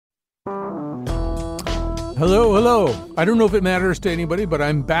Hello, hello. I don't know if it matters to anybody, but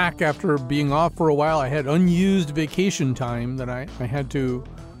I'm back after being off for a while. I had unused vacation time that I had to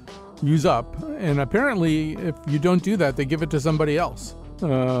use up. And apparently, if you don't do that, they give it to somebody else.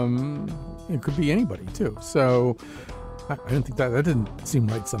 It could be anybody, too. So I didn't think that didn't seem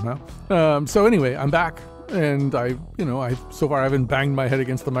right somehow. So anyway, I'm back. And so far I haven't banged my head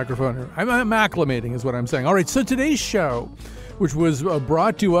against the microphone. I'm acclimating is what I'm saying. All right, so today's show, which was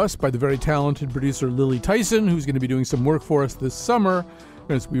brought to us by the very talented producer Lily Tyson, who's going to be doing some work for us this summer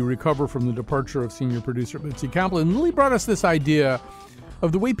as we recover from the departure of senior producer Betsy Kaplan. Lily brought us this idea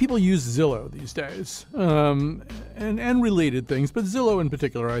of the way people use Zillow these days, and related things, but Zillow in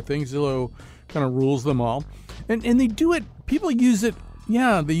particular, I think. Zillow kind of rules them all. And they do it, people use it,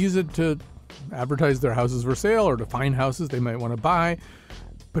 they use it to advertise their houses for sale or to find houses they might want to buy.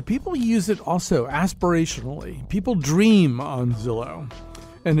 But people use it also aspirationally. People dream on Zillow.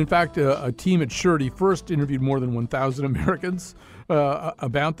 And in fact, a team at Surety First interviewed more than 1,000 Americans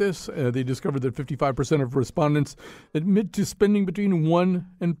about this. They discovered that 55% of respondents admit to spending between 1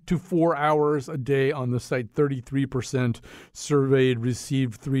 and 4 hours a day on the site. 33% surveyed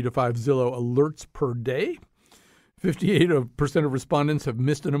received 3 to 5 Zillow alerts per day. 58% of respondents have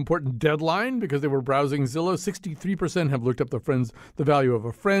missed an important deadline because they were browsing Zillow. 63% have looked up the value of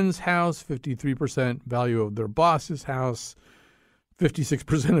a friend's house. 53% value of their boss's house.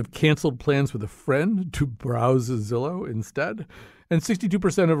 56% have canceled plans with a friend to browse Zillow instead. And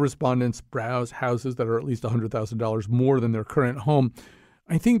 62% of respondents browse houses that are at least $100,000 more than their current home.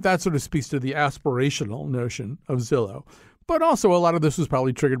 I think that sort of speaks to the aspirational notion of Zillow. But also a lot of this was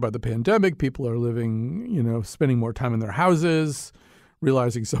probably triggered by the pandemic. People are living, spending more time in their houses,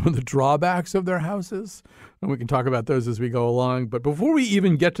 realizing some of the drawbacks of their houses. And we can talk about those as we go along. But before we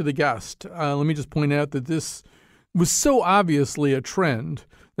even get to the guest, let me just point out that this was so obviously a trend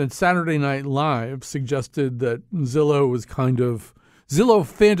that Saturday Night Live suggested that Zillow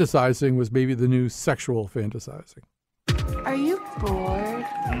fantasizing was maybe the new sexual fantasizing. Are you bored?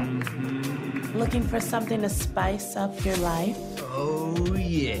 Looking for something to spice up your life? Oh,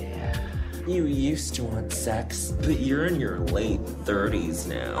 yeah. You used to want sex, but you're in your late 30s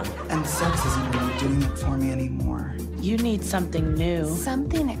now. And sex isn't really doing it for me anymore. You need something new.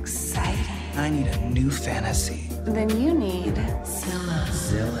 Something exciting. I need a new fantasy. Then you need Zillow.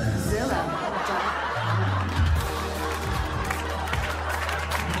 Zillow.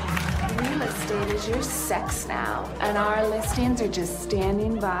 Real estate is your sex now, and our listings are just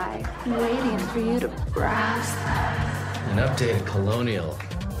standing by, waiting for you to browse them. An updated colonial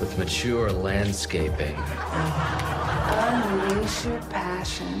with mature landscaping. Unleash your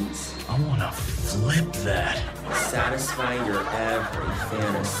passions. I want to flip that. Satisfy your every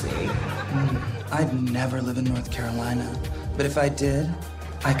fantasy. I'd never live in North Carolina, but if I did,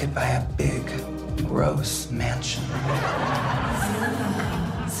 I could buy a big, gross mansion.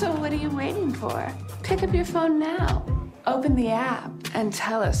 So what are you waiting for? Pick up your phone now, open the app, and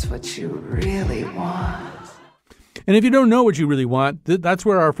tell us what you really want. And if you don't know what you really want, that's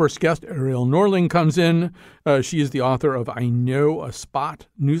where our first guest, Ariel Norling, comes in. She is the author of I Know a Spot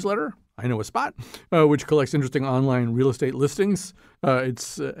newsletter. I Know a Spot, which collects interesting online real estate listings.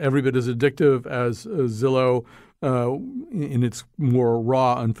 It's every bit as addictive as Zillow in its more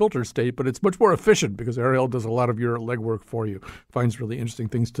raw, unfiltered state, but it's much more efficient because Ariel does a lot of your legwork for you, finds really interesting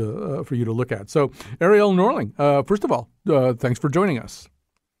things for you to look at. So, Ariel Norling, first of all, thanks for joining us.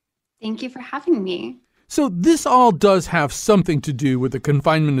 Thank you for having me. So this all does have something to do with the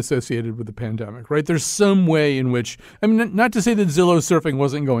confinement associated with the pandemic, right? There's some way in which, not to say that Zillow surfing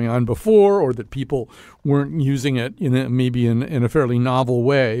wasn't going on before or that people weren't using it in a fairly novel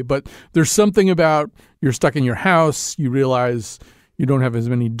way, but there's something about you're stuck in your house, you realize you don't have as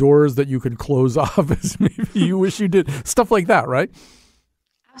many doors that you could close off as maybe you wish you did, stuff like that, right?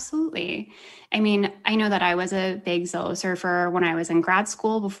 Absolutely. I know that I was a big Zillow surfer when I was in grad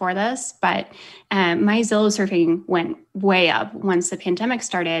school before this, but my Zillow surfing went way up once the pandemic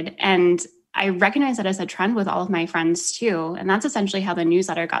started. And I recognize that as a trend with all of my friends too. And that's essentially how the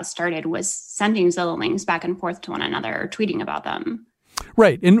newsletter got started, was sending Zillow links back and forth to one another or tweeting about them.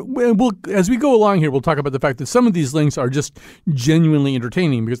 Right. And we'll, as we go along here, we'll talk about the fact that some of these links are just genuinely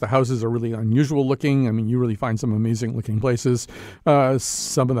entertaining because the houses are really unusual looking. You really find some amazing looking places.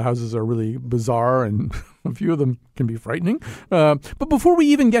 Some of the houses are really bizarre and a few of them can be frightening. But before we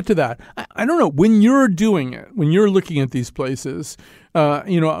even get to that, I don't know, when you're doing it, when you're looking at these places,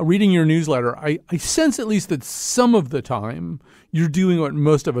 reading your newsletter, I sense at least that some of the time you're doing what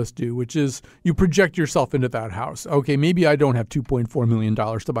most of us do, which is you project yourself into that house. Okay, maybe I don't have $2.4 million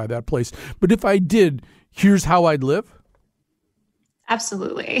to buy that place, but if I did, here's how I'd live.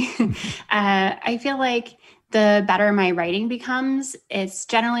 Absolutely. I feel like the better my writing becomes, it's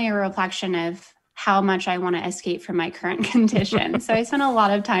generally a reflection of how much I want to escape from my current condition. So I spend a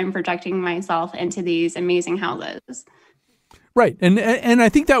lot of time projecting myself into these amazing houses. Right. And I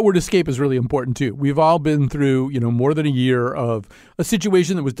think that word escape is really important, too. We've all been through, more than a year of a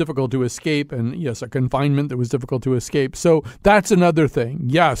situation that was difficult to escape and, yes, a confinement that was difficult to escape. So that's another thing.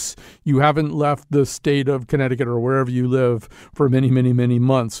 Yes, you haven't left the state of Connecticut or wherever you live for many, many, many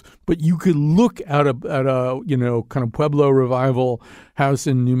months, but you could look at a kind of Pueblo revival house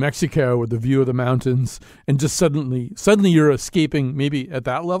in New Mexico with the view of the mountains and just suddenly you're escaping maybe at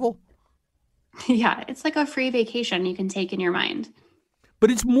that level. Yeah, it's like a free vacation you can take in your mind.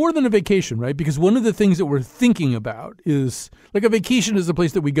 But it's more than a vacation, right? Because one of the things that we're thinking about is like a vacation is a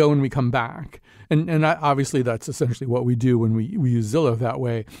place that we go and we come back. And obviously that's essentially what we do when we use Zillow that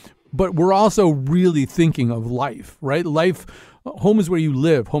way. But we're also really thinking of life, right? Life, home is where you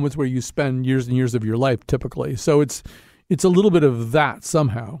live. Home is where you spend years and years of your life typically. So it's a little bit of that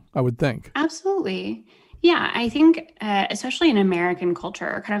somehow, I would think. Absolutely. Yeah, I think especially in American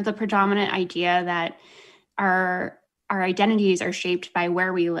culture, kind of the predominant idea that our identities are shaped by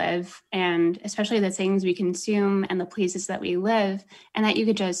where we live, and especially the things we consume and the places that we live, and that you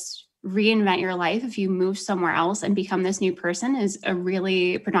could just reinvent your life if you move somewhere else and become this new person is a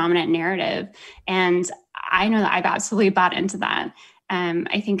really predominant narrative. And I know that I've absolutely bought into that.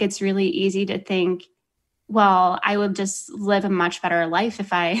 I think it's really easy to think, well, I would just live a much better life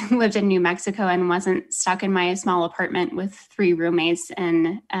if I lived in New Mexico and wasn't stuck in my small apartment with 3 roommates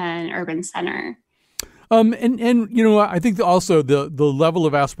in an urban center. I think also the level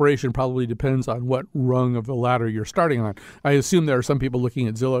of aspiration probably depends on what rung of the ladder you're starting on. I assume there are some people looking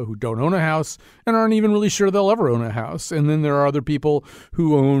at Zillow who don't own a house and aren't even really sure they'll ever own a house. And then there are other people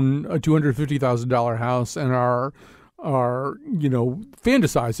who own a $250,000 house and are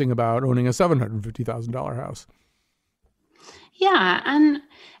fantasizing about owning a $750,000 house. Yeah, and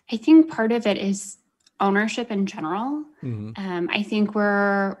I think part of it is ownership in general. Mm-hmm. I think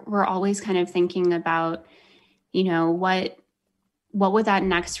we're always kind of thinking about, what would that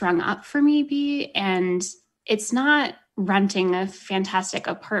next rung up for me be? And it's not renting a fantastic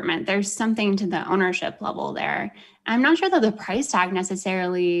apartment. There's something to the ownership level there. I'm not sure that the price tag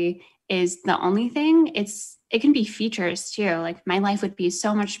necessarily is the only thing. It can be features too. Like my life would be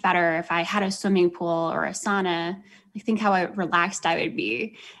so much better if I had a swimming pool or a sauna. I think how relaxed I would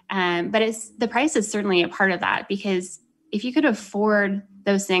be. But the price is certainly a part of that, because if you could afford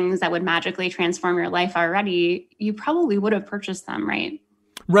those things that would magically transform your life already, you probably would have purchased them, right?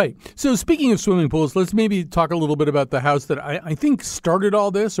 Right. So speaking of swimming pools, let's maybe talk a little bit about the house that I think started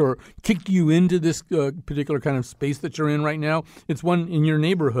all this or kicked you into this particular kind of space that you're in right now. It's one in your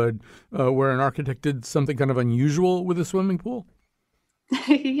neighborhood where an architect did something kind of unusual with a swimming pool.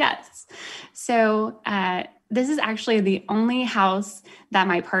 Yes. So this is actually the only house that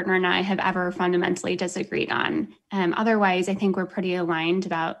my partner and I have ever fundamentally disagreed on. Otherwise, I think we're pretty aligned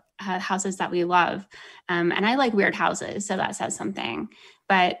about houses that we love. And I like weird houses, so that says something.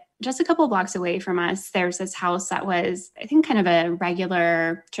 But just a couple blocks away from us, there's this house that was, I think, kind of a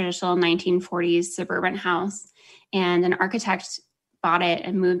regular, traditional 1940s suburban house. And an architect bought it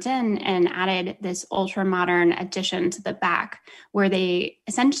and moved in and added this ultra modern addition to the back, where they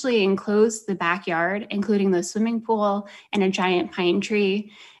essentially enclosed the backyard, including the swimming pool and a giant pine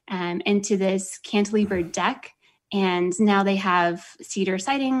tree, into this cantilevered deck. And now they have cedar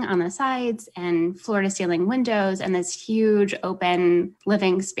siding on the sides and floor to ceiling windows and this huge open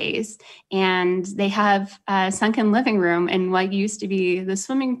living space. And they have a sunken living room in what used to be the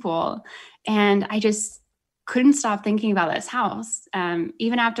swimming pool. And I just couldn't stop thinking about this house.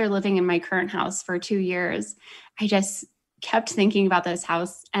 Even after living in my current house for 2 years, I just kept thinking about this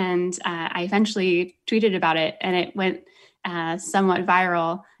house. And I eventually tweeted about it, and it went somewhat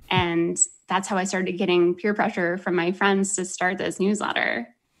viral. And that's how I started getting peer pressure from my friends to start this newsletter.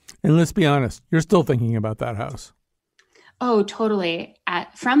 And let's be honest, you're still thinking about that house. Oh, totally.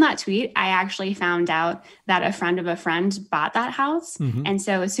 From that tweet, I actually found out that a friend of a friend bought that house. Mm-hmm. And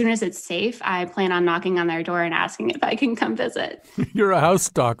so as soon as it's safe, I plan on knocking on their door and asking if I can come visit. You're a house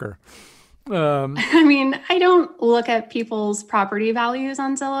stalker. I mean, I don't look at people's property values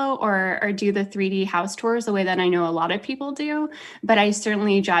on Zillow or do the 3D house tours the way that I know a lot of people do, but I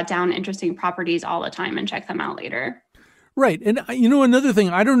certainly jot down interesting properties all the time and check them out later. Right. And, another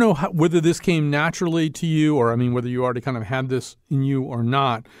thing, I don't know whether this came naturally to you or, whether you already kind of had this in you or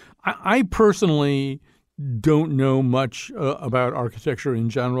not. I personally don't know much about architecture in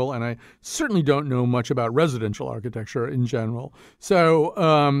general, and I certainly don't know much about residential architecture in general.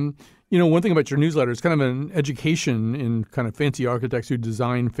 So, one thing about your newsletter is kind of an education in kind of fancy architects who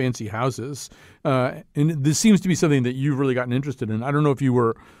design fancy houses. And this seems to be something that you've really gotten interested in. I don't know if you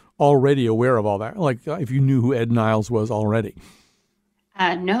were already aware of all that, like if you knew who Ed Niles was already.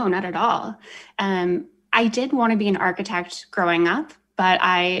 No, not at all. I did want to be an architect growing up, but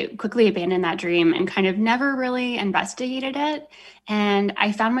I quickly abandoned that dream and kind of never really investigated it. And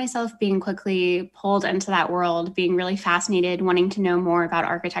I found myself being quickly pulled into that world, being really fascinated, wanting to know more about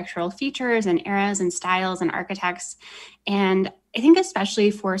architectural features and eras and styles and architects. And I think especially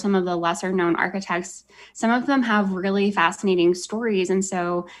for some of the lesser known architects, some of them have really fascinating stories. And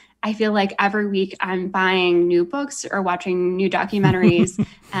so I feel like every week I'm buying new books or watching new documentaries,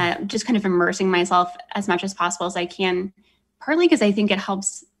 just kind of immersing myself as much as possible as I can, partly because I think it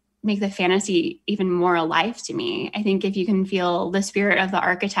helps make the fantasy even more alive to me. I think if you can feel the spirit of the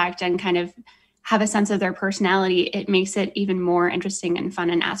architect and kind of have a sense of their personality, it makes it even more interesting and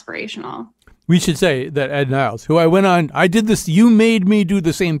fun and aspirational. We should say that Ed Niles, who I did this, you made me do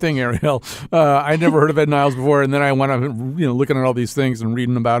the same thing, Ariel. I'd never heard of Ed Niles before, and then I went on, looking at all these things and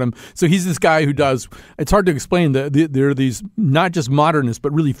reading about him. So he's this guy who does, it's hard to explain, there are these not just modernist,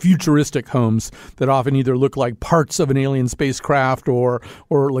 but really futuristic homes that often either look like parts of an alien spacecraft or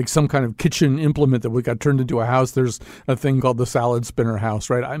like some kind of kitchen implement that got turned into a house. There's a thing called the salad spinner house,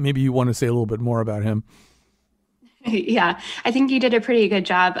 right? Maybe you want to say a little bit more about him. Yeah, I think you did a pretty good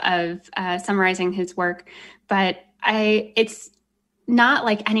job of summarizing his work, but it's not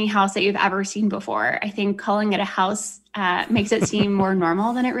like any house that you've ever seen before. I think calling it a house makes it seem more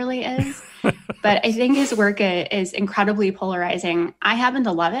normal than it really is. But I think his work is incredibly polarizing. I happen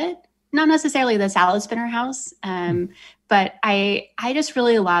to love it, not necessarily the salad spinner house, but I just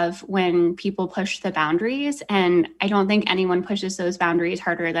really love when people push the boundaries, and I don't think anyone pushes those boundaries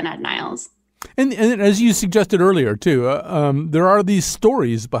harder than Ed Niles. And as you suggested earlier, too, there are these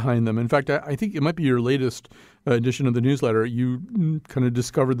stories behind them. In fact, I think it might be your latest edition of the newsletter. You kind of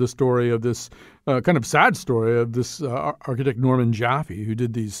discovered the story of this kind of sad story of this architect Norman Jaffe, who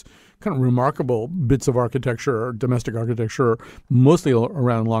did these kind of remarkable bits of architecture, or domestic architecture, mostly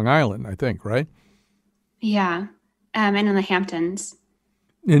around Long Island, I think, right? Yeah, and in the Hamptons.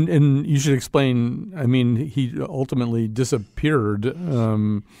 And you should explain, I mean, he ultimately disappeared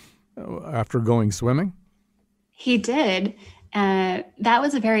after going swimming? He did. That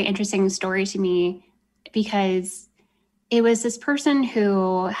was a very interesting story to me because it was this person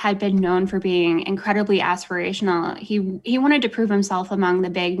who had been known for being incredibly aspirational. He wanted to prove himself among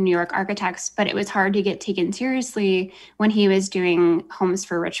the big New York architects, but it was hard to get taken seriously when he was doing homes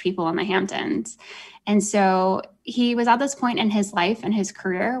for rich people in the Hamptons. And so he was at this point in his life and his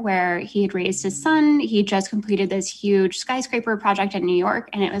career where he had raised his son. He just completed this huge skyscraper project in New York.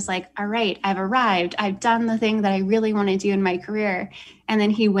 And it was like, all right, I've arrived. I've done the thing that I really want to do in my career. And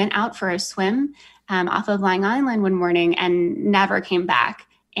then he went out for a swim off of Long Island one morning and never came back.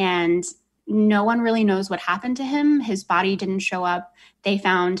 And no one really knows what happened to him. His body didn't show up. They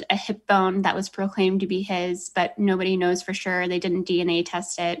found a hip bone that was proclaimed to be his, but nobody knows for sure. They didn't DNA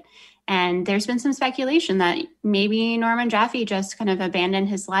test it. And there's been some speculation that maybe Norman Jaffe just kind of abandoned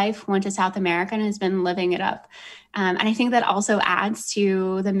his life, went to South America, and has been living it up. And I think that also adds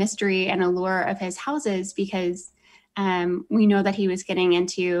to the mystery and allure of his houses because we know that he was getting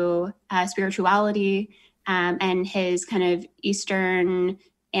into spirituality and his kind of Eastern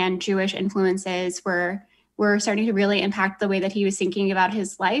and Jewish influences were starting to really impact the way that he was thinking about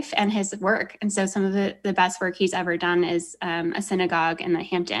his life and his work. And so some of the best work he's ever done is a synagogue in the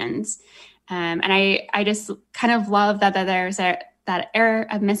Hamptons. And I just kind of love that there's that air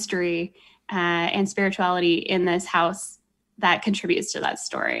of mystery and spirituality in this house that contributes to that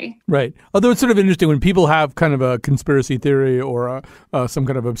story. Right. Although it's sort of interesting when people have kind of a conspiracy theory or some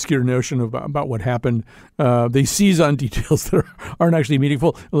kind of obscure notion about what happened, they seize on details that aren't actually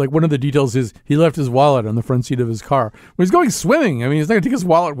meaningful. Like one of the details is he left his wallet on the front seat of his car. When he's going swimming, I mean, he's not going to take his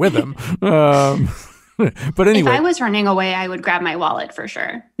wallet with him. But anyway. If I was running away, I would grab my wallet for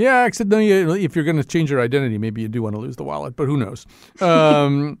sure. Yeah, except no, if you're going to change your identity, maybe you do want to lose the wallet, but who knows?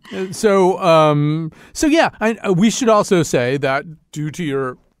 So yeah, we should also say that due to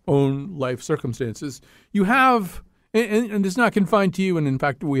your own life circumstances, you have, and it's not confined to you, and in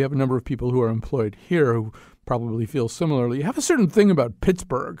fact, we have a number of people who are employed here who probably feel similarly. You have a certain thing about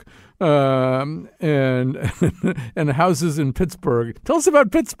Pittsburgh and houses in Pittsburgh. Tell us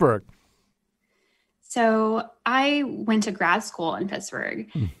about Pittsburgh. So I went to grad school in Pittsburgh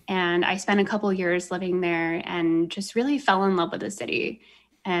and I spent a couple years living there and just really fell in love with the city.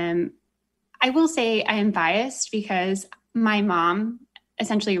 I will say I am biased because my mom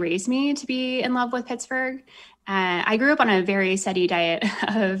essentially raised me to be in love with Pittsburgh. I grew up on a very steady diet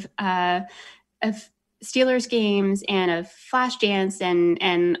of Steelers games and of Flashdance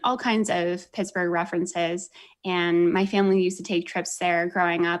and all kinds of Pittsburgh references. And my family used to take trips there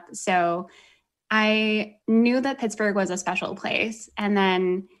growing up. So I knew that Pittsburgh was a special place. And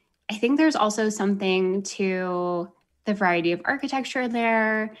then I think there's also something to the variety of architecture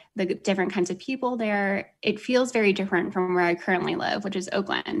there, the different kinds of people there. It feels very different from where I currently live, which is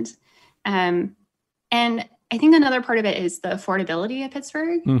Oakland. And I think another part of it is the affordability of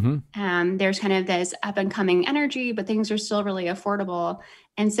Pittsburgh. There's kind of this up and coming energy, but things are still really affordable.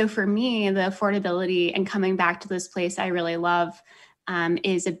 And so for me, the affordability and coming back to this place I really love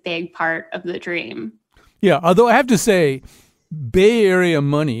is a big part of the dream. Yeah, although I have to say, Bay Area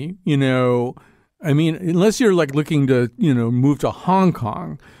money, I mean, unless you're like looking to, move to Hong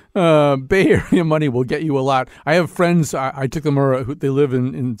Kong, Bay Area money will get you a lot. I have friends, I took them, they live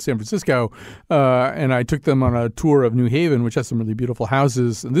in San Francisco, and I took them on a tour of New Haven, which has some really beautiful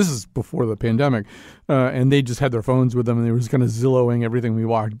houses. And this is before the pandemic. And they just had their phones with them, and they were just kind of Zillowing everything we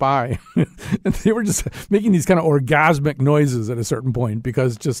walked by. And they were just making these kind of orgasmic noises at a certain point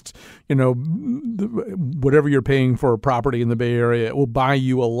because just, whatever you're paying for a property in the Bay Area, it will buy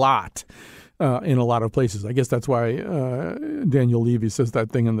you a lot. In a lot of places. I guess that's why Daniel Levy says that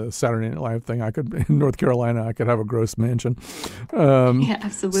thing in the Saturday Night Live thing. In North Carolina, I could have a gross mansion. Yeah,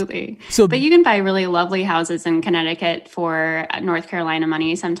 absolutely. But you can buy really lovely houses in Connecticut for North Carolina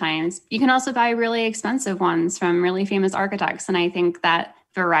money sometimes. You can also buy really expensive ones from really famous architects. And I think that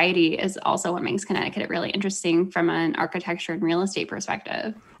variety is also what makes Connecticut really interesting from an architecture and real estate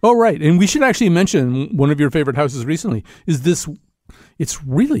perspective. Oh, right. And we should actually mention one of your favorite houses recently is this. It's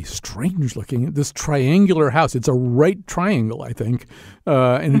really strange looking, this triangular house. It's a right triangle, I think.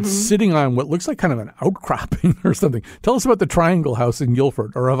 And it's sitting on what looks like kind of an outcropping or something. Tell us about the triangle house in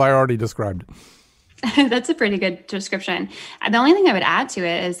Guilford, or have I already described it? That's a pretty good description. The only thing I would add to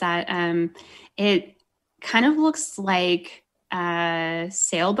it is that it kind of looks like a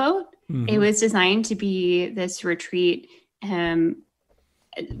sailboat. It was designed to be this retreat,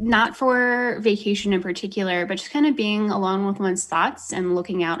 not for vacation in particular, but just kind of being alone with one's thoughts and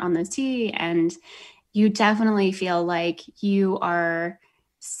looking out on the sea. And you definitely feel like you are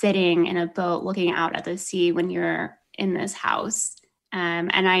sitting in a boat looking out at the sea when you're in this house.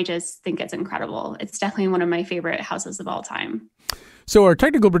 And I just think it's incredible. It's definitely one of my favorite houses of all time. So our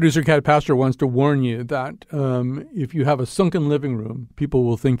technical producer, Kat Pastor, wants to warn you that if you have a sunken living room, people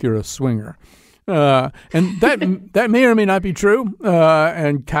will think you're a swinger. And that may or may not be true.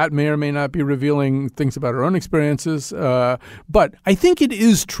 And Kat may or may not be revealing things about her own experiences. But I think it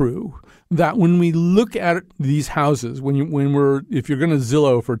is true that when we look at these houses, if you're going to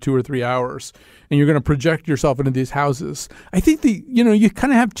Zillow for 2 or 3 hours and you're going to project yourself into these houses, I think you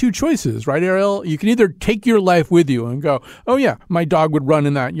kind of have two choices, right, Ariel? You can either take your life with you and go, oh yeah, my dog would run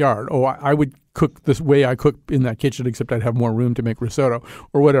in that yard. Oh, I would cook this way I cook in that kitchen, except I'd have more room to make risotto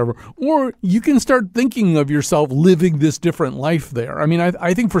or whatever. Or you can start thinking of yourself living this different life there. I mean,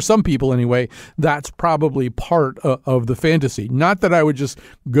 I think for some people anyway, that's probably part of the fantasy. Not that I would just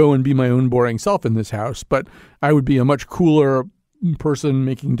go and be my own boring self in this house, but I would be a much cooler person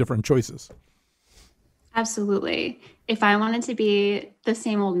making different choices. Absolutely. If I wanted to be the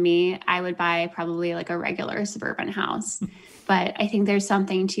same old me, I would buy probably like a regular suburban house. But I think there's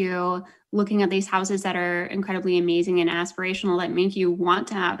something to looking at these houses that are incredibly amazing and aspirational that make you want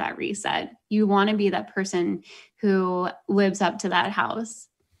to have that reset. You want to be that person who lives up to that house.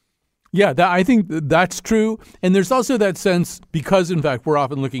 Yeah, I think that's true. And there's also that sense, because, in fact, we're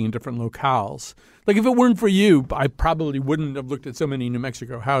often looking in different locales. Like, if it weren't for you, I probably wouldn't have looked at so many New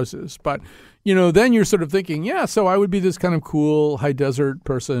Mexico houses. But, then you're sort of thinking, yeah, so I would be this kind of cool high desert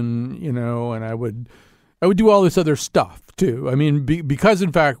person, and I would do all this other stuff, too. I mean, because,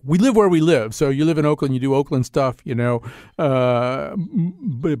 in fact, we live where we live. So you live in Oakland, you do Oakland stuff, but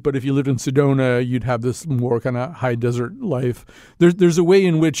if you lived in Sedona, you'd have this more kind of high desert life. There's a way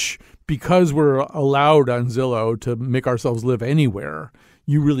in which, because we're allowed on Zillow to make ourselves live anywhere,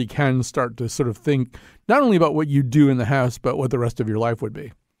 you really can start to sort of think not only about what you do in the house, but what the rest of your life would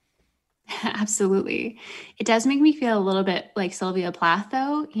be. Absolutely. It does make me feel a little bit like Sylvia Plath,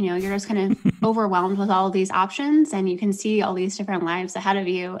 though. You're just kind of overwhelmed with all of these options and you can see all these different lives ahead of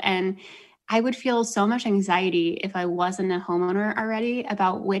you. And I would feel so much anxiety if I wasn't a homeowner already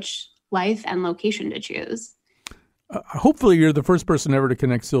about which life and location to choose. hopefully you're the first person ever to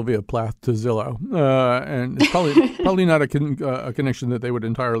connect Sylvia Plath to Zillow, and it's probably not a connection that they would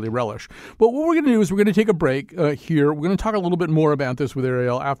entirely relish. But what we're going to do is we're going to take a break here. We're going to talk a little bit more about this with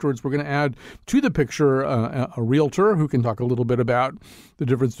Ariel. Afterwards, we're going to add to the picture a realtor who can talk a little bit about the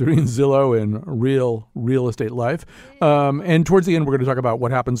difference between Zillow and real estate life. And towards the end, we're going to talk about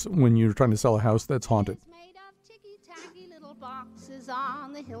what happens when you're trying to sell a house that's haunted.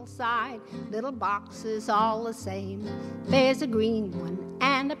 On the hillside, little boxes all the same. There's a green one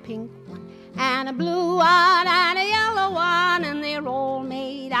and a pink one and a blue one and a yellow one, and they're all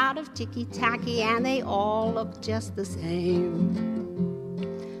made out of ticky-tacky and they all look just the same.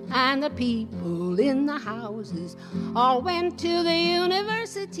 And the people in the houses all went to the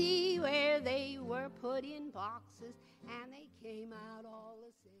university where they were put in boxes and they came out all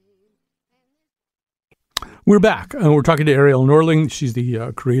the same. We're back. We're talking to Ariel Norling. She's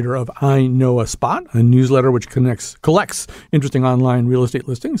the creator of I Know a Spot, a newsletter which collects interesting online real estate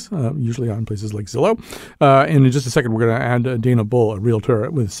listings, usually on places like Zillow. And in just a second, we're going to add Dana Bull, a realtor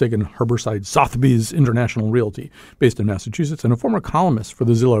with Sagan Harborside Sotheby's International Realty, based in Massachusetts, and a former columnist for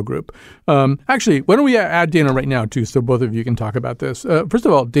the Zillow Group. Actually, why don't we add Dana right now, too, so both of you can talk about this. First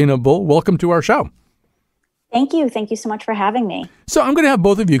of all, Dana Bull, welcome to our show. Thank you. Thank you so much for having me. So I'm going to have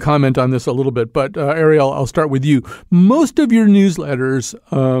both of you comment on this a little bit, but Ariel, I'll start with you. Most of your newsletters,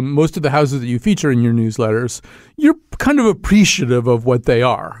 most of the houses that you feature in your newsletters, you're kind of appreciative of what they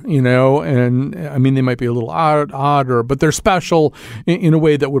are, and I mean, they might be a little odd, but they're special in a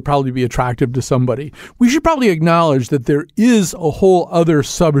way that would probably be attractive to somebody. We should probably acknowledge that there is a whole other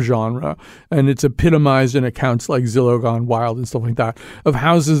subgenre, and it's epitomized in accounts like Zillow Gone Wild and stuff like that, of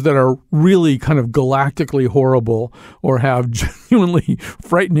houses that are really kind of galactically horrible or have genuinely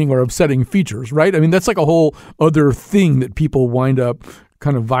frightening or upsetting features, right? I mean, that's like a whole other thing that people wind up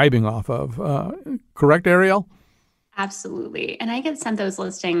kind of vibing off of. Correct, Ariel? Absolutely. And I get sent those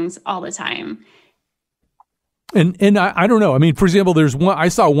listings all the time. And I don't know. I mean, for example, there's one, I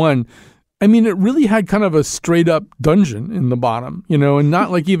saw one, I mean, it really had kind of a straight up dungeon in the bottom, and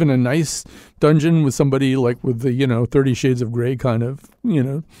not like even a nice dungeon with somebody like with the, 30 Shades of Grey kind of,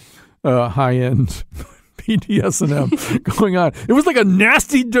 high end BDSM going on. It was like a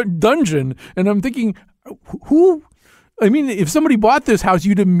nasty dungeon. And I'm thinking, if somebody bought this house,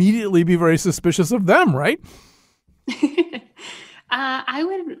 you'd immediately be very suspicious of them, right? I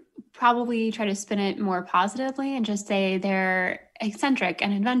would probably try to spin it more positively and just say they're eccentric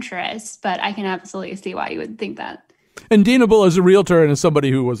and adventurous, but I can absolutely see why you would think that. And Dana Bull, as a realtor and as somebody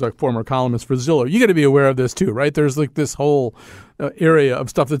who was a former columnist for Zillow, you got to be aware of this too, right? There's like this whole area of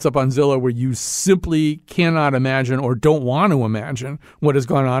stuff that's up on Zillow where you simply cannot imagine or don't want to imagine what has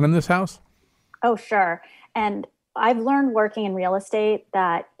gone on in this house. Oh, sure. And I've learned working in real estate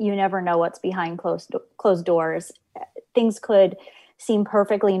that you never know what's behind closed doors. Things could seem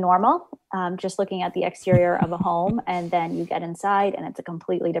perfectly normal, just looking at the exterior of a home, and then you get inside and it's a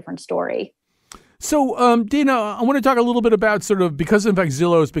completely different story. So, Dana, I want to talk a little bit about sort of, because in fact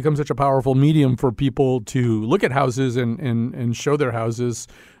Zillow has become such a powerful medium for people to look at houses and show their houses.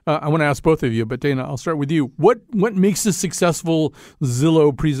 I want to ask both of you, but Dana, I'll start with you. What makes a successful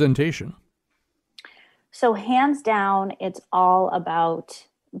Zillow presentation? So hands down, it's all about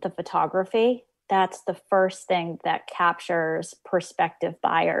the photography. That's the first thing that captures prospective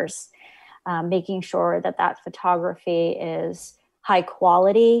buyers, making sure that photography is high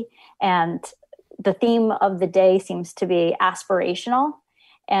quality. And the theme of the day seems to be aspirational.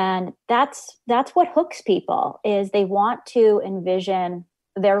 And that's what hooks people, is they want to envision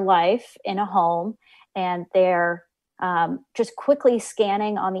their life in a home, and they're just quickly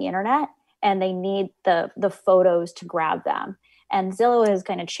scanning on the internet, and they need the photos to grab them. And Zillow has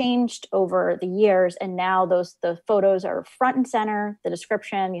kind of changed over the years, and now the photos are front and center. The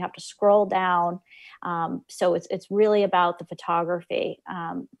description, you have to scroll down. So it's really about the photography.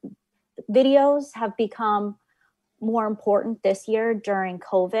 Videos have become more important this year during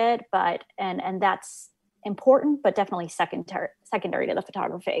COVID, and that's important, but definitely secondary to the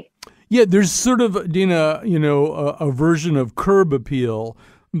photography. Yeah, there's sort of, Dina, a version of curb appeal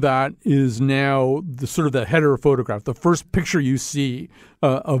that is now the sort of the header photograph. The first picture you see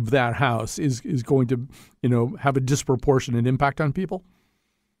of that house is going to, have a disproportionate impact on people.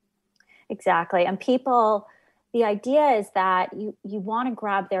 Exactly. And people, the idea is that you want to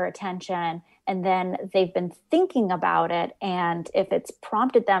grab their attention, and then they've been thinking about it. And if it's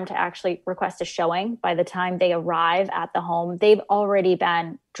prompted them to actually request a showing, by the time they arrive at the home, they've already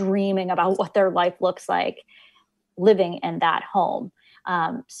been dreaming about what their life looks like living in that home.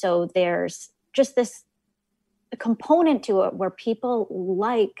 So there's just this component to it where people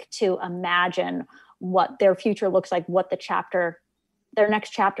like to imagine what their future looks like, what their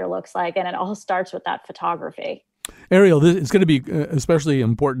next chapter looks like. And it all starts with that photography. Ariel, this is going to be especially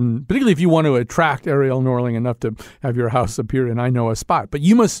important, particularly if you want to attract Ariel Norling enough to have your house appear in I Know a Spot. But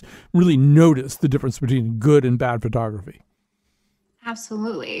you must really notice the difference between good and bad photography.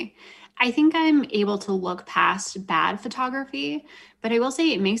 Absolutely. I think I'm able to look past bad photography, but I will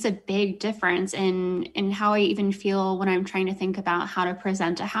say it makes a big difference in how I even feel when I'm trying to think about how to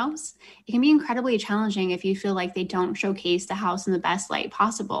present a house. It can be incredibly challenging if you feel like they don't showcase the house in the best light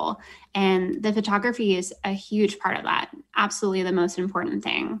possible. And the photography is a huge part of that. Absolutely the most important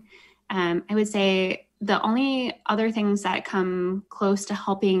thing. I would say the only other things that come close to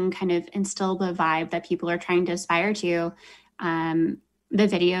helping kind of instill the vibe that people are trying to aspire to, the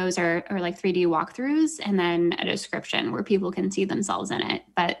videos are like 3D walkthroughs, and then a description where people can see themselves in it.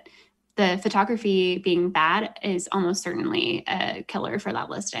 But the photography being bad is almost certainly a killer for that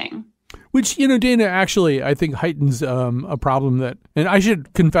listing. Which, Dana, actually, I think heightens a problem that, and I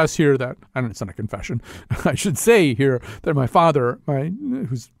should confess here that, it's not a confession, I should say here that my father,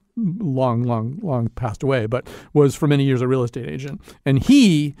 who's long passed away, but was for many years a real estate agent. And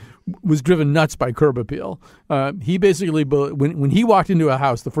he was driven nuts by curb appeal. He basically, when he walked into a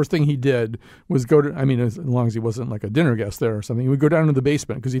house, the first thing he did was go to, as long as he wasn't like a dinner guest there or something, he would go down to the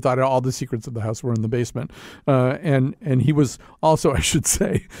basement because he thought all the secrets of the house were in the basement. And he was also, I should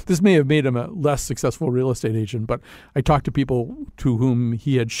say, this may have made him a less successful real estate agent, but I talked to people to whom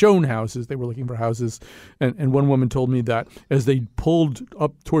he had shown houses. They were looking for houses. And one woman told me that as they pulled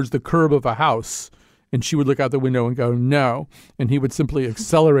up towards the curb of a house, and she would look out the window and go, no. And he would simply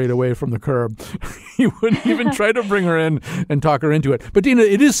accelerate away from the curb. He wouldn't even try to bring her in and talk her into it. But, Dina,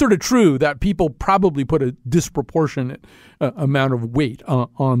 it is sort of true that people probably put a disproportionate amount of weight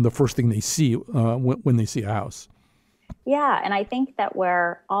on the first thing they see when they see a house. Yeah, and I think that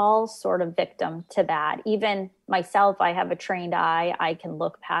we're all sort of victim to that. Even myself, I have a trained eye. I can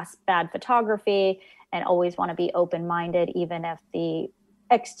look past bad photography and always want to be open-minded, even if the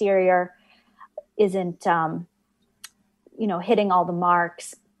exterior isn't, hitting all the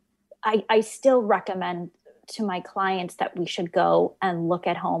marks. I still recommend to my clients that we should go and look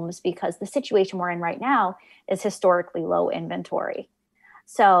at homes because the situation we're in right now is historically low inventory.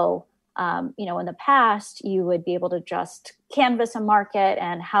 So, in the past, you would be able to just canvas a market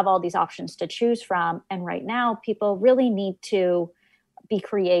and have all these options to choose from. And right now, people really need to be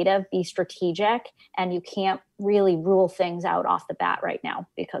creative, be strategic, and you can't really rule things out off the bat right now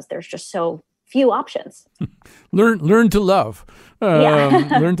because there's just so few options. Learn to love.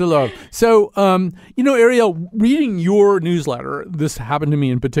 Learn to love. So, Ariel, reading your newsletter, this happened to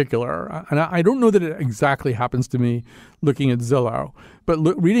me in particular, and I don't know that it exactly happens to me looking at Zillow, but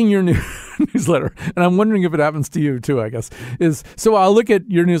reading your newsletter, and I'm wondering if it happens to you too, I guess, so I'll look at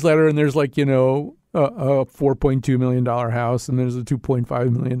your newsletter and there's like, a $4.2 million house and there's a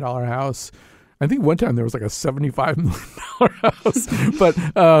 $2.5 million house. I think one time there was like a $75 million house, but,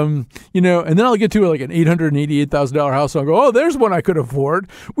 and then I'll get to like an $888,000 house. And I'll go, oh, there's one I could afford,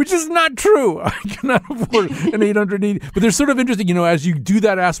 which is not true. I cannot afford an $880. But they're sort of interesting, as you do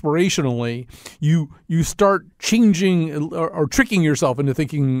that aspirationally, you start changing or tricking yourself into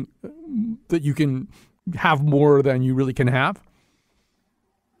thinking that you can have more than you really can have.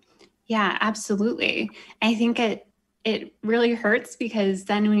 Yeah, absolutely. I think it really hurts because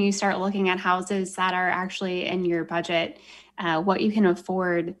then when you start looking at houses that are actually in your budget, what you can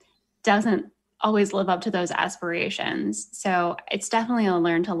afford doesn't always live up to those aspirations. So it's definitely a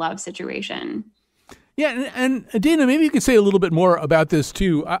learn to love situation. Yeah. And Dana, maybe you could say a little bit more about this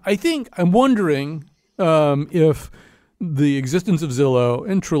too. I'm wondering if the existence of Zillow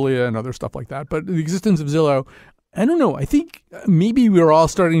and Trulia and other stuff like that, but the existence of Zillow, I don't know. I think maybe we're all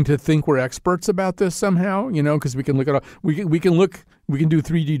starting to think we're experts about this somehow, because we can look at we can do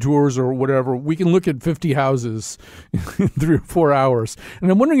 3D tours or whatever. We can look at 50 houses in 3 or 4 hours.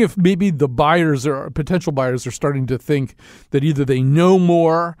 And I'm wondering if maybe the buyers or potential buyers are starting to think that either they know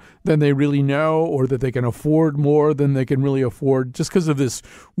more than they really know or that they can afford more than they can really afford just because of this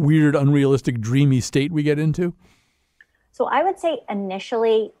weird, unrealistic, dreamy state we get into. So I would say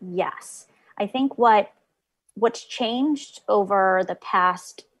initially, yes. I think what's changed over the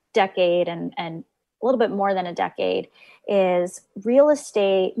past decade and a little bit more than a decade is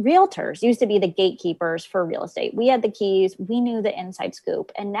realtors used to be the gatekeepers for real estate. We had the keys, we knew the inside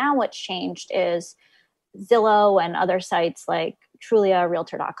scoop. And now what's changed is Zillow and other sites like Trulia,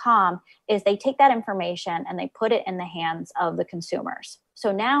 Realtor.com, is they take that information and they put it in the hands of the consumers.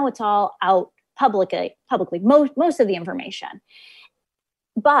 So now it's all out publicly, most of the information.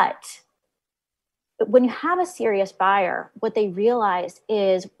 But when you have a serious buyer, what they realize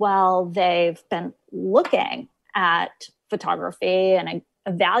is, well, they've been looking at photography and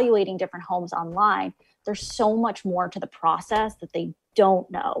evaluating different homes online. There's so much more to the process that they don't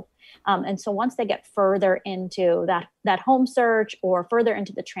know. And so once they get further into that home search or further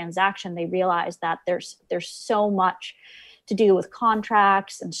into the transaction, they realize that there's so much to do with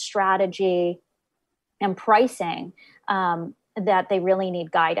contracts and strategy and pricing that they really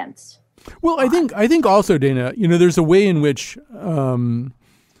need guidance. Well, I think also, Dana, there's a way in which when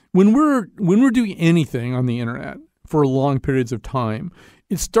we're doing anything on the internet for long periods of time,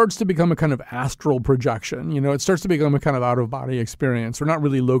 it starts to become a kind of astral projection. It starts to become a kind of out-of-body experience. We're not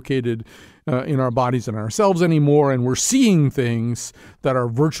really located in our bodies and ourselves anymore, and we're seeing things that are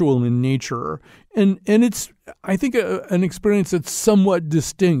virtual in nature. And it's, I think, an experience that's somewhat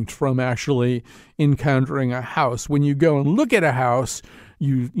distinct from actually encountering a house. When you go and look at a house,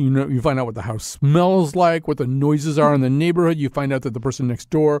 you find out what the house smells like, what the noises are in the neighborhood. You find out that the person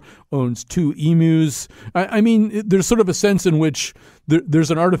next door owns 2 emus. I mean, there's sort of a sense in which there's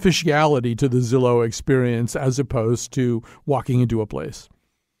an artificiality to the Zillow experience as opposed to walking into a place.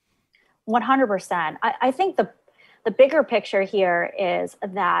 100%. I think the bigger picture here is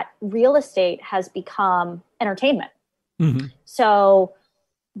that real estate has become entertainment. Mm-hmm. So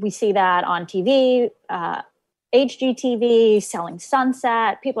we see that on TV, HGTV, Selling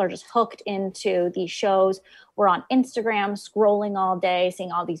Sunset. People are just hooked into these shows. We're on Instagram scrolling all day,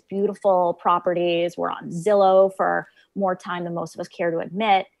 seeing all these beautiful properties. We're on Zillow for more time than most of us care to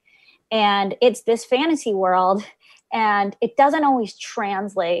admit. And it's this fantasy world, and it doesn't always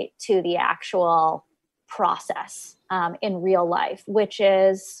translate to the actual process in real life, which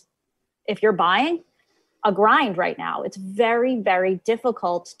is, if you're buying, a grind right now. It's very, very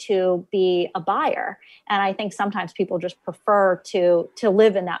difficult to be a buyer. And I think sometimes people just prefer to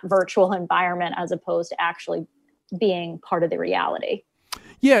live in that virtual environment as opposed to actually being part of the reality.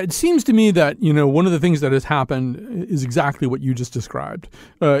 Yeah, it seems to me that, one of the things that has happened is exactly what you just described,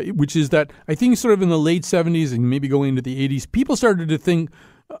 which is that I think sort of in the late 70s and maybe going into the 80s, people started to think,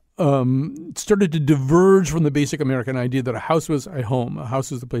 started to diverge from the basic American idea that a house was a home. A house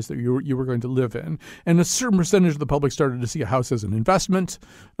was the place that you were going to live in. And a certain percentage of the public started to see a house as an investment,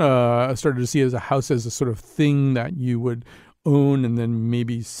 started to see a house as a sort of thing that you would own and then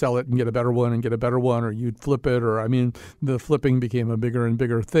maybe sell it and get a better one and get a better one, or you'd flip it, the flipping became a bigger and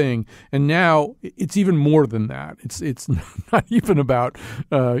bigger thing. And now it's even more than that. It's not even about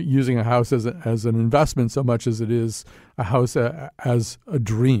using a house as an investment so much as it is a house as a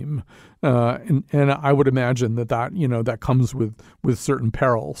dream. And I would imagine that comes with certain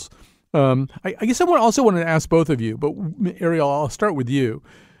perils. I guess I also wanted to ask both of you, but Ariel, I'll start with you.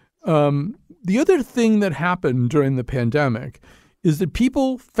 The other thing that happened during the pandemic is that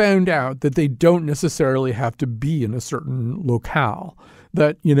people found out that they don't necessarily have to be in a certain locale.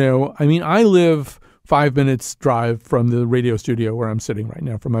 That, I live 5 minutes drive from the radio studio where I'm sitting right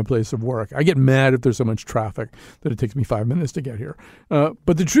now from my place of work. I get mad if there's so much traffic that it takes me 5 minutes to get here.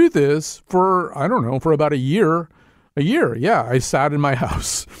 But the truth is, for about a year, I sat in my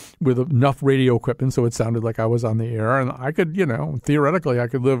house with enough radio equipment so it sounded like I was on the air. And I could, theoretically, I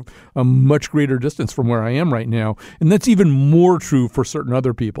could live a much greater distance from where I am right now. And that's even more true for certain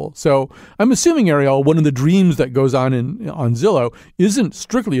other people. So I'm assuming, Ariel, one of the dreams that goes on Zillow isn't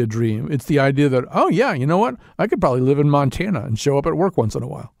strictly a dream. It's the idea that, oh, yeah, you know what? I could probably live in Montana and show up at work once in a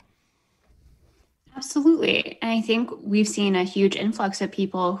while. Absolutely. And I think we've seen a huge influx of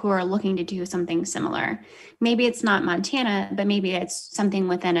people who are looking to do something similar. Maybe it's not Montana, but maybe it's something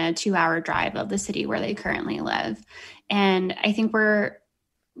within a 2-hour drive of the city where they currently live. And I think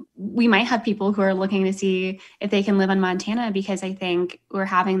we might have people who are looking to see if they can live in Montana, because I think we're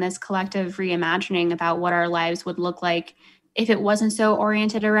having this collective reimagining about what our lives would look like if it wasn't so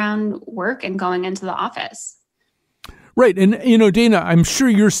oriented around work and going into the office. Right. And, Dana, I'm sure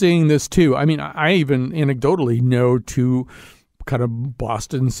you're seeing this too. I mean, I even anecdotally know 2 kind of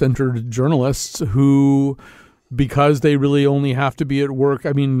Boston-centered journalists who, because they really only have to be at work,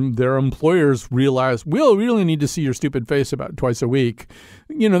 their employers realize, we really need to see your stupid face about twice a week.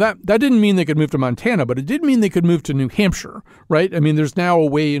 That didn't mean they could move to Montana, but it did mean they could move to New Hampshire, right? There's now a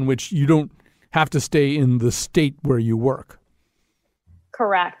way in which you don't have to stay in the state where you work.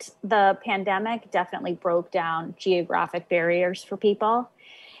 Correct. The pandemic definitely broke down geographic barriers for people.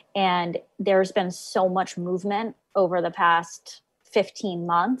 And there's been so much movement over the past 15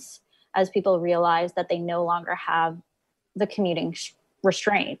 months as people realize that they no longer have the commuting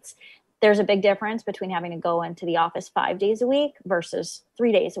restraints. There's a big difference between having to go into the office 5 days a week versus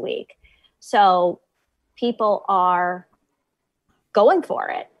 3 days a week. So people are going for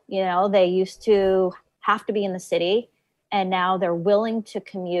it. You know, they used to have to be in the city, and now they're willing to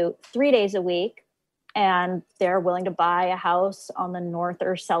commute 3 days a week, and they're willing to buy a house on the north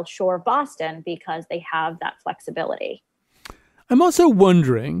or south shore of Boston because they have that flexibility. I'm also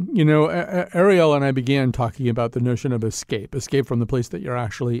wondering, you know, Ariel and I began talking about the notion of escape from the place that you're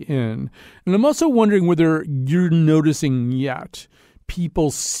actually in. And I'm also wondering whether you're noticing yet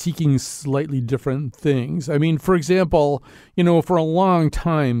people seeking slightly different things. I mean, for example, you know, for a long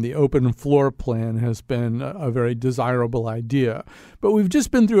time, the open floor plan has been a very desirable idea. But we've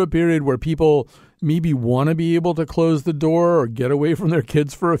just been through a period where people maybe want to be able to close the door or get away from their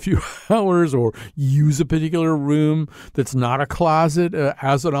kids for a few hours or use a particular room that's not a closet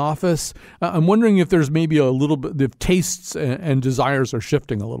as an office. I'm wondering if there's maybe a little bit, if tastes and desires are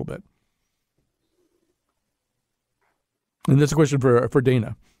shifting a little bit. And that's a question for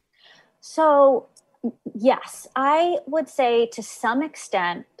Dana. So, yes, I would say to some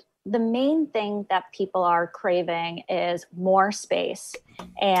extent, the main thing that people are craving is more space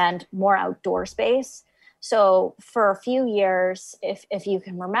and more outdoor space. So for a few years, if you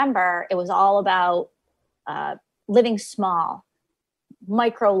can remember, it was all about living small,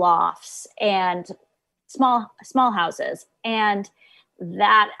 micro lofts and small houses. And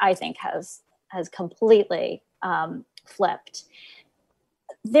that, I think, has completely flipped.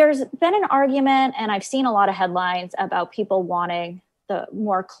 There's been an argument, and I've seen a lot of headlines about people wanting the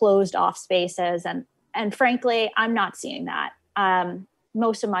more closed off spaces. And frankly, I'm not seeing that.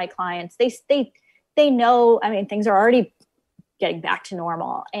 Most of my clients, they know, I mean, things are already getting back to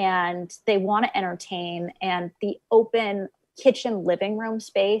normal and they want to entertain, and the open kitchen living room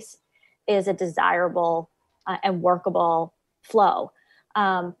space is a desirable and workable flow.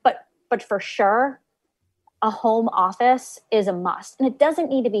 But for sure, a home office is a must. And it doesn't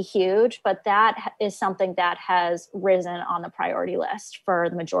need to be huge, but that is something that has risen on the priority list for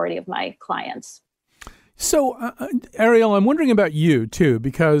the majority of my clients. So, Ariel, I'm wondering about you, too,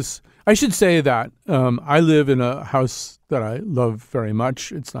 because I should say that I live in a house that I love very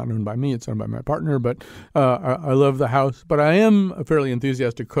much. It's not owned by me. It's owned by my partner, but I love the house. But I am a fairly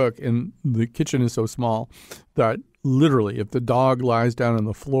enthusiastic cook, and the kitchen is so small that literally, if the dog lies down on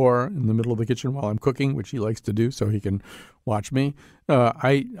the floor in the middle of the kitchen while I'm cooking, which he likes to do so he can watch me,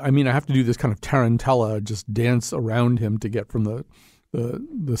 I mean, I have to do this kind of tarantella, just dance around him to get from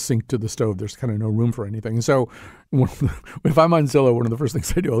the sink to the stove. There's kind of no room for anything. And so if I'm on Zillow, one of the first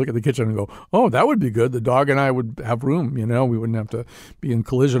things I do, I look at the kitchen and go, oh, that would be good. The dog and I would have room, you know, we wouldn't have to be in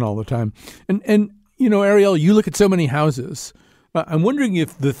collision all the time. And you know, Ariel, you look at so many houses. I'm wondering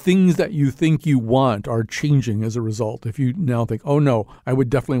if the things that you think you want are changing as a result. If you now think, oh, no, I would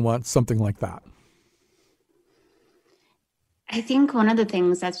definitely want something like that. I think one of the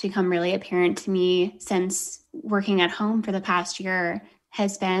things that's become really apparent to me since working at home for the past year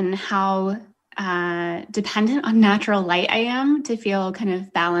has been how dependent on natural light I am to feel kind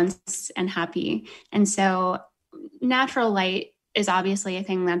of balanced and happy. And so natural light is obviously a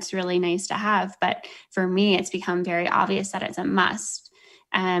thing that's really nice to have. But for me, it's become very obvious that it's a must.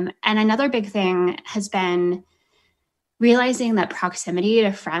 And another big thing has been realizing that proximity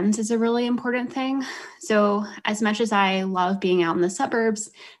to friends is a really important thing. So as much as I love being out in the suburbs,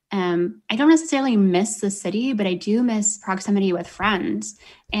 I don't necessarily miss the city, but I do miss proximity with friends.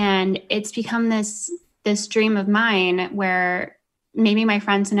 And it's become this dream of mine where maybe my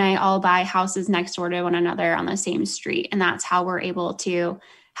friends and I all buy houses next door to one another on the same street. And that's how we're able to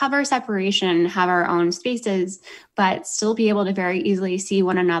have our separation, have our own spaces, but still be able to very easily see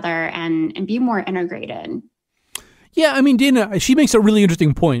one another and be more integrated. Yeah, I mean, Dana, she makes a really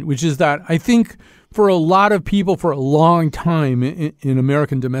interesting point, which is that I think for a lot of people for a long time in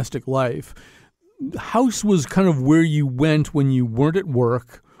American domestic life, house was kind of where you went when you weren't at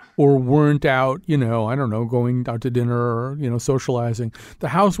work or weren't out, you know, I don't know, going out to dinner or, you know, socializing. The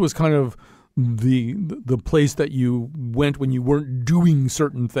house was kind of the place that you went when you weren't doing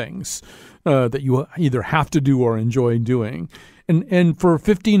certain things that you either have to do or enjoy doing. And for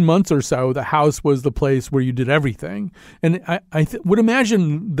 15 months or so, the house was the place where you did everything. And I would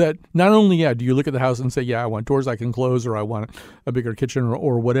imagine that not only, do you look at the house and say, I want doors I can close, or I want a bigger kitchen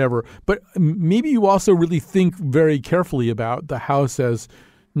or whatever, but maybe you also really think very carefully about the house as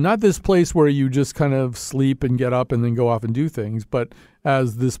not this place where you just kind of sleep and get up and then go off and do things, but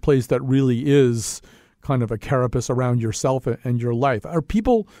as this place that really is kind of a carapace around yourself and your life. Are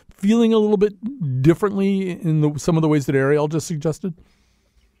people feeling a little bit differently in some of the ways that Ariel just suggested?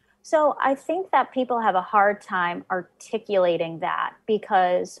 So I think that people have a hard time articulating that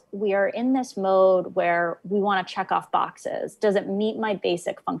because we are in this mode where we want to check off boxes. Does it meet my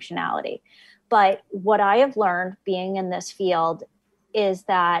basic functionality? But what I have learned being in this field is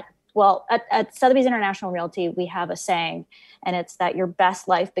that, well, at Sotheby's International Realty, we have a saying, and it's that your best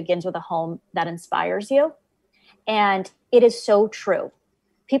life begins with a home that inspires you. And it is so true.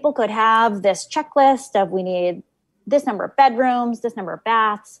 People could have this checklist of we need this number of bedrooms, this number of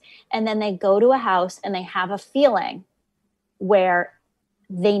baths, and then they go to a house and they have a feeling where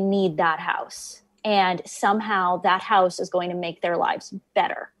they need that house. And somehow that house is going to make their lives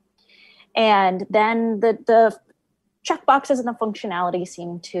better. And then the check boxes and the functionality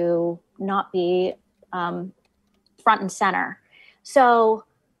seem to not be front and center. So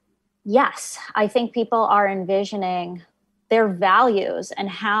yes, I think people are envisioning their values and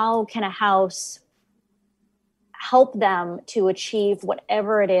how can a house help them to achieve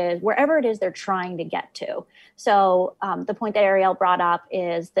whatever it is, wherever it is they're trying to get to. So the point that Ariel brought up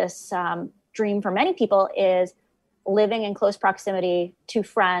is this dream for many people is living in close proximity to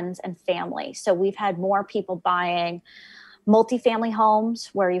friends and family. So we've had more people buying multifamily homes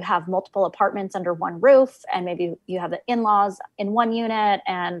where you have multiple apartments under one roof, and maybe you have the in-laws in one unit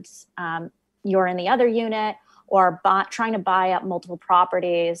and you're in the other unit, or trying to buy up multiple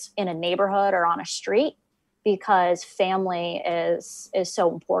properties in a neighborhood or on a street, because family is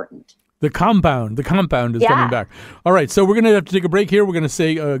so important. The compound is coming back. All right, so we're going to have to take a break here. We're going to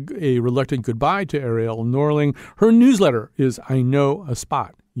say a reluctant goodbye to Ariel Norling. Her newsletter is I Know a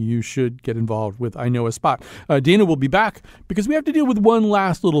Spot. You should get involved with I Know a Spot. Dana will be back because we have to deal with one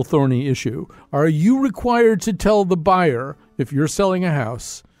last little thorny issue. Are you required to tell the buyer if you're selling a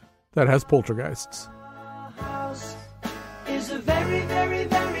house that has poltergeists? House is a very, very,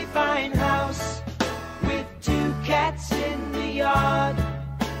 very fine house with 2 cats in the yard.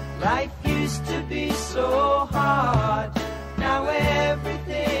 Life used to be so hard. Now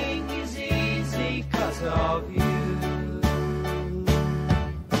everything is easy 'cause of you.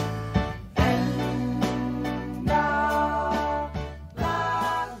 And la,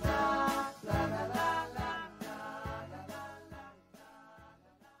 la, la, la, la, la.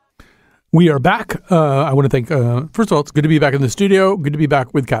 We are back. I want to thank, first of all, it's good to be back in the studio. Good to be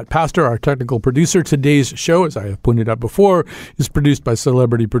back with Kat Pastor, our technical producer. Today's show, as I have pointed out before, is produced by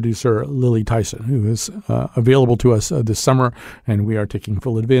celebrity producer Lily Tyson, who is available to us this summer, and we are taking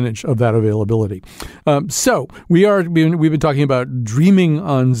full advantage of that availability. So we've been talking about dreaming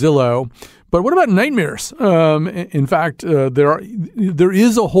on Zillow. But what about nightmares? In fact, there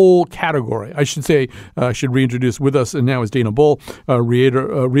is a whole category. I should say, I should reintroduce with us, and now is Dana Bull, a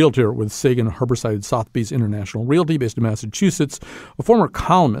realtor with Sagan Harborside Sotheby's International Realty based in Massachusetts, a former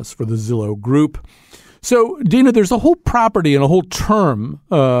columnist for the Zillow Group. So, Dana, there's a whole property and a whole term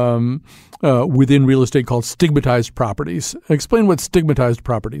within real estate called stigmatized properties. Explain what stigmatized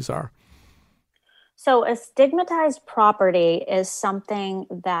properties are. So a stigmatized property is something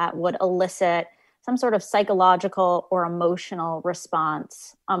that would elicit some sort of psychological or emotional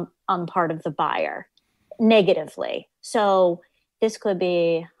response on part of the buyer negatively. So this could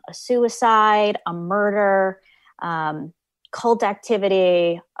be a suicide, a murder, cult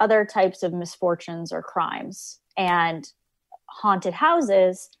activity, other types of misfortunes or crimes. And haunted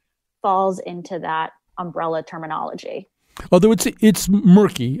houses falls into that umbrella terminology. Although it's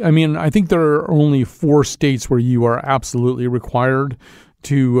murky. I mean, I think there are only 4 states where you are absolutely required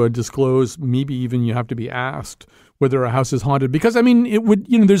to disclose. Maybe even you have to be asked whether a house is haunted. Because, I mean,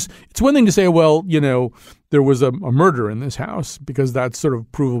 it's one thing to say, well, there was a murder in this house because that's sort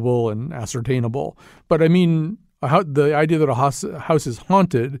of provable and ascertainable. But, I mean, the idea that a house is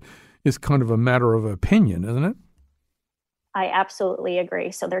haunted is kind of a matter of opinion, isn't it? I absolutely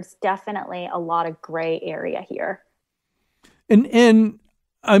agree. So there's definitely a lot of gray area here. And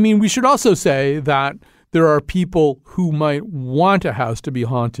I mean, we should also say that there are people who might want a house to be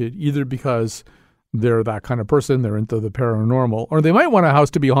haunted, either because they're that kind of person, they're into the paranormal, or they might want a house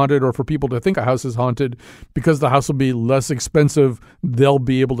to be haunted, or for people to think a house is haunted because the house will be less expensive. They'll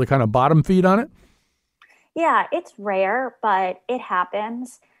be able to kind of bottom feed on it. Yeah, it's rare, but it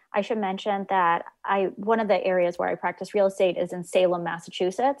happens. I should mention that one of the areas where I practice real estate is in Salem,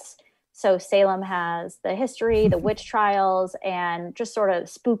 Massachusetts. So Salem has the history, the witch trials, and just sort of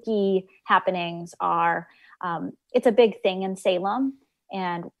spooky happenings are, it's a big thing in Salem,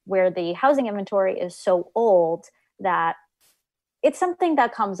 and where the housing inventory is so old that it's something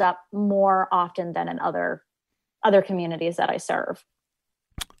that comes up more often than in other communities that I serve.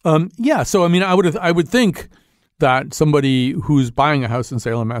 Yeah. So, I mean, I would think that somebody who's buying a house in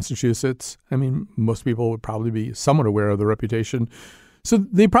Salem, Massachusetts, I mean, most people would probably be somewhat aware of the reputation. So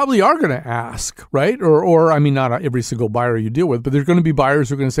they probably are going to ask, right? Or I mean, not every single buyer you deal with, but there's going to be buyers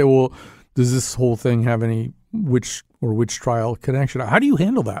who are going to say, well, does this whole thing have any witch trial connection? How do you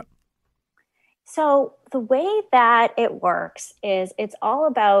handle that? So the way that it works is it's all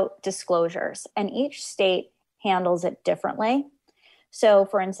about disclosures, and each state handles it differently. So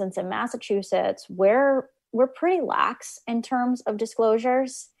for instance, in Massachusetts, we're pretty lax in terms of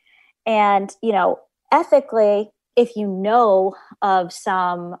disclosures. And, ethically, if you know of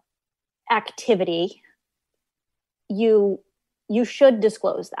some activity, you should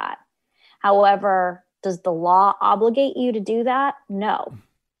disclose that. However, does the law obligate you to do that? No.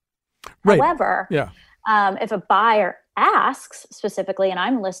 Right. However, if a buyer asks specifically, and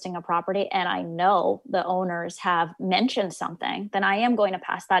I'm listing a property and I know the owners have mentioned something, then I am going to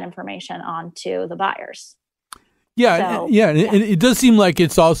pass that information on to the buyers. And it does seem like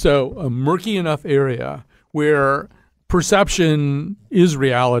it's also a murky enough area where perception is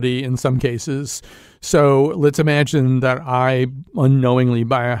reality in some cases. So let's imagine that I unknowingly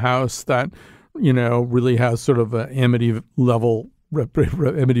buy a house that, really has sort of an Amityville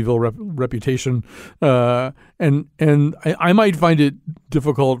reputation, and I might find it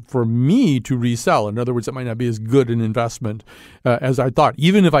difficult for me to resell. In other words, it might not be as good an investment as I thought,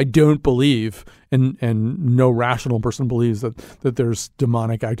 even if I don't believe, and no rational person believes that there's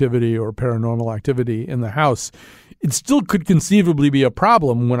demonic activity or paranormal activity in the house. It still could conceivably be a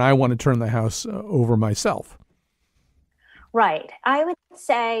problem when I want to turn the house over myself. Right. I would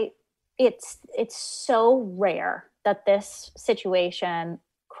say it's so rare that this situation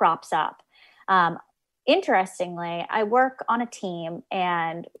crops up. Interestingly, I work on a team,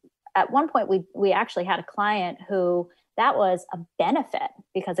 and at one point we actually had a client who that was a benefit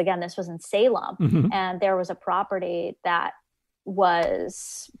because, again, this was in Salem, and there was a property that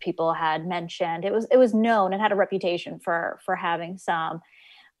people had mentioned. It was known and had a reputation for having some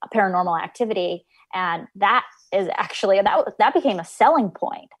paranormal activity, and that is actually that became a selling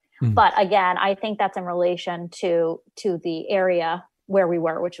point. But again, I think that's in relation to the area where we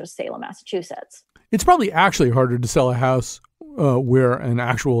were, which was Salem, Massachusetts. It's probably actually harder to sell a house where an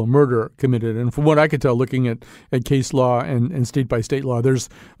actual murder committed. And from what I could tell, looking at case law and state by state law, there's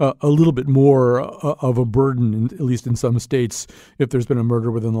a little bit more of a burden, at least in some states, if there's been a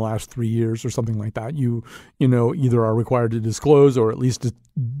murder within the last 3 years or something like that. You either are required to disclose or at least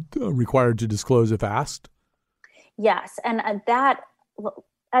required to disclose if asked. Yes. And that,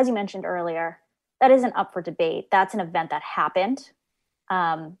 as you mentioned earlier, that isn't up for debate. That's an event that happened.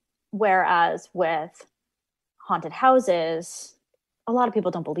 Whereas with haunted houses, a lot of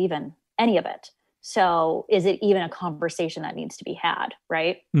people don't believe in any of it. So is it even a conversation that needs to be had,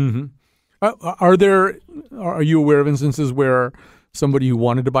 right? Mm-hmm. Are you aware of instances where somebody who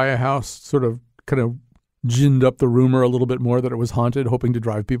wanted to buy a house sort of kind of ginned up the rumor a little bit more that it was haunted, hoping to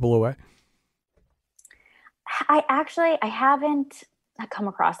drive people away? I haven't come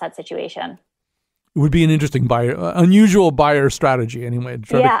across that situation. It would be an interesting unusual buyer strategy anyway,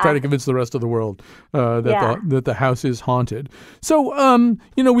 to try to convince the rest of the world that the house is haunted. So,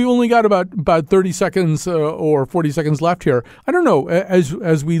 we've only got about 30 seconds or 40 seconds left here. I don't know,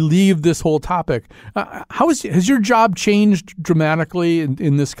 as we leave this whole topic, has your job changed dramatically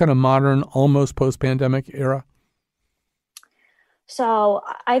in this kind of modern, almost post-pandemic era? So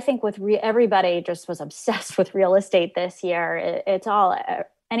I think everybody just was obsessed with real estate this year. It's all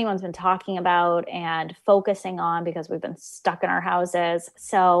anyone's been talking about and focusing on because we've been stuck in our houses.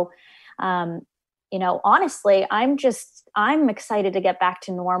 So, honestly, I'm excited to get back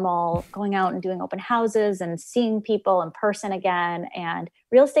to normal, going out and doing open houses and seeing people in person again. And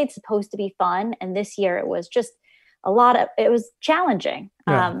real estate's supposed to be fun. And this year it was just it was challenging.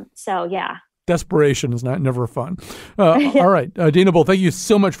 Yeah. Desperation is never fun. All right. Dana Bull, thank you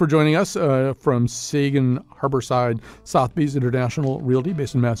so much for joining us from Sagan Harborside Sotheby's International Realty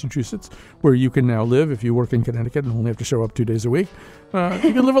based in Massachusetts, where you can now live if you work in Connecticut and only have to show up 2 days a week. You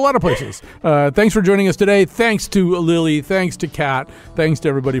can live a lot of places. Thanks for joining us today. Thanks to Lily. Thanks to Kat. Thanks to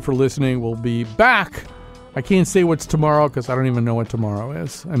everybody for listening. We'll be back. I can't say what's tomorrow because I don't even know what tomorrow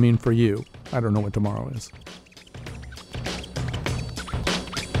is. I mean, for you, I don't know what tomorrow is.